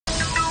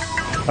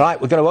All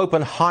right, we're going to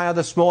open higher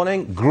this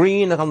morning.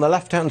 Green on the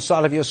left-hand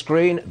side of your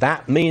screen.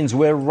 That means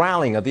we're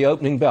rallying at the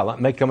opening bell.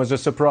 That may come as a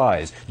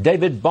surprise.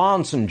 David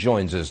Bahnsen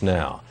joins us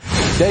now.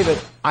 David,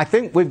 I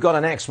think we've got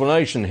an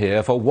explanation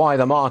here for why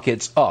the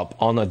market's up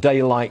on a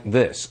day like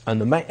this. And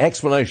the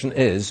explanation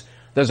is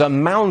there's a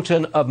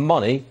mountain of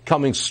money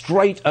coming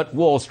straight at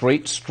Wall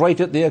Street,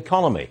 straight at the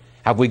economy.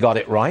 Have we got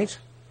it right?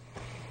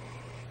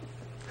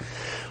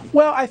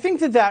 Well, I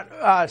think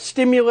that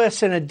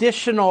stimulus and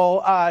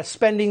additional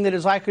spending that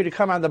is likely to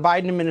come out of the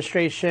Biden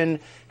administration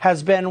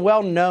has been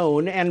well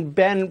known and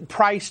been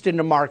priced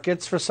into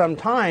markets for some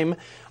time.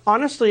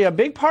 Honestly, a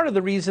big part of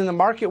the reason the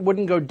market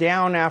wouldn't go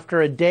down after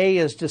a day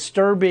as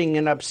disturbing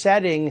and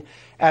upsetting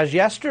as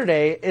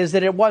yesterday is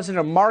that it wasn't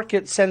a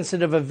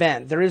market-sensitive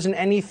event. There isn't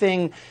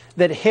anything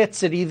that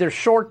hits at either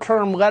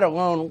short-term, let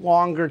alone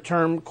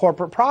longer-term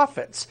corporate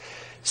profits.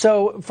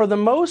 So for the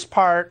most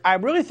part, I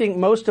really think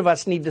most of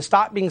us need to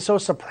stop being so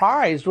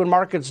surprised when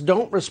markets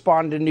don't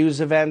respond to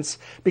news events,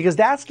 because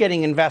that's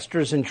getting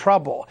investors in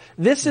trouble.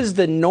 This is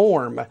the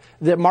norm,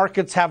 that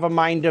markets have a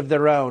mind of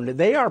their own.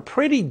 They are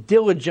pretty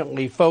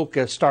diligently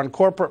focused on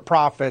corporate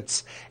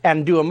profits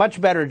and do a much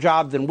better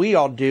job than we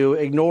all do,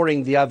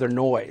 ignoring the other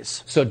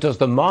noise. So does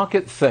the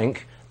market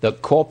think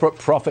that corporate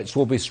profits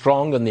will be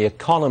strong and the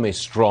economy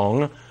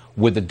strong,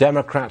 with the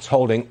Democrats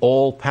holding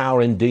all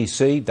power in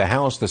D.C., the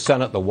House, the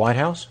Senate, the White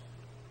House?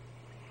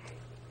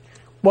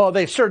 Well,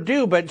 they sure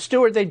do, but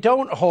Stuart, they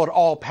don't hold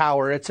all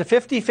power. It's a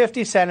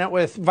 50-50 Senate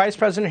with Vice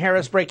President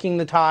Harris breaking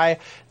the tie,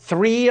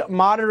 3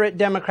 moderate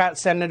Democrat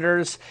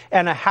senators,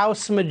 and a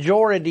House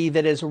majority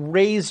that is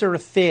razor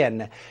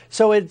thin.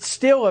 So it's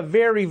still a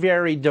very,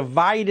 very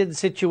divided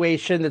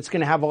situation that's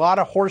going to have a lot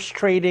of horse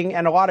trading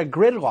and a lot of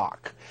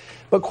gridlock.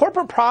 But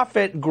corporate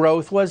profit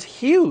growth was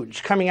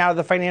huge coming out of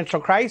the financial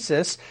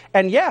crisis.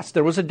 And yes,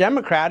 there was a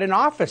Democrat in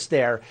office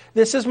there.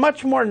 This is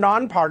much more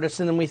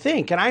nonpartisan than we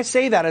think. And I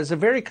say that as a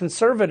very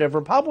conservative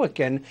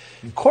Republican.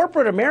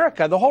 Corporate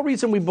America, the whole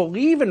reason we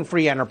believe in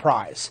free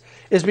enterprise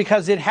is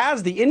because it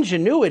has the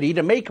ingenuity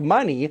to make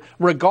money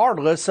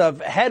regardless of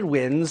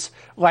headwinds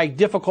like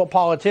difficult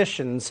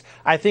politicians.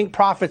 I think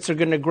profits are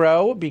going to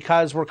grow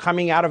because we're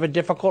coming out of a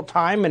difficult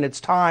time, and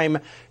it's time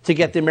to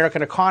get the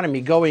American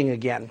economy going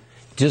again.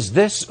 Does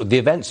the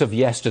events of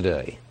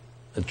yesterday,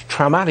 the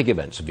traumatic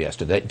events of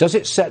yesterday, does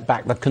it set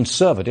back the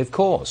conservative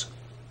cause?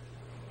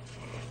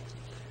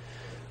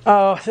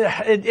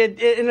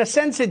 In a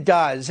sense, it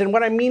does. And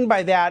what I mean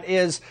by that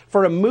is,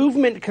 for a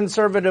movement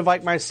conservative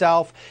like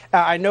myself,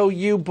 I know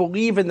you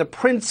believe in the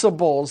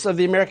principles of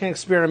the American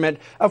experiment.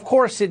 Of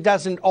course, it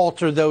doesn't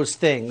alter those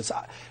things.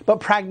 But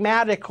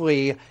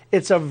pragmatically,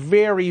 it's a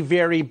very,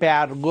 very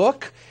bad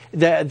look.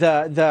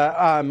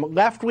 The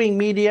left-wing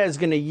media is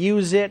going to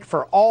use it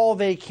for all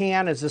they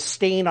can as a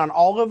stain on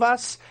all of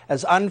us,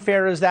 as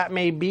unfair as that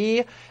may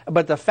be.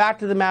 But the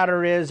fact of the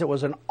matter is, it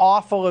was an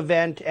awful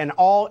event, and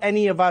all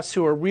any of us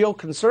who are real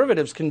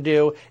conservatives can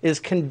do is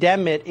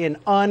condemn it in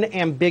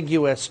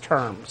unambiguous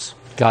terms.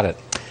 Got it.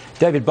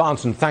 David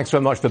Bahnsen, thanks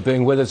very much for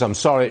being with us. I'm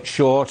sorry it's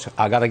short.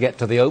 I got to get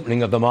to the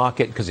opening of the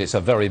market because it's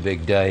a very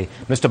big day.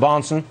 Mr.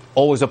 Bahnsen,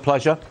 always a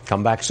pleasure.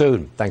 Come back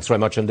soon. Thanks very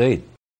much indeed.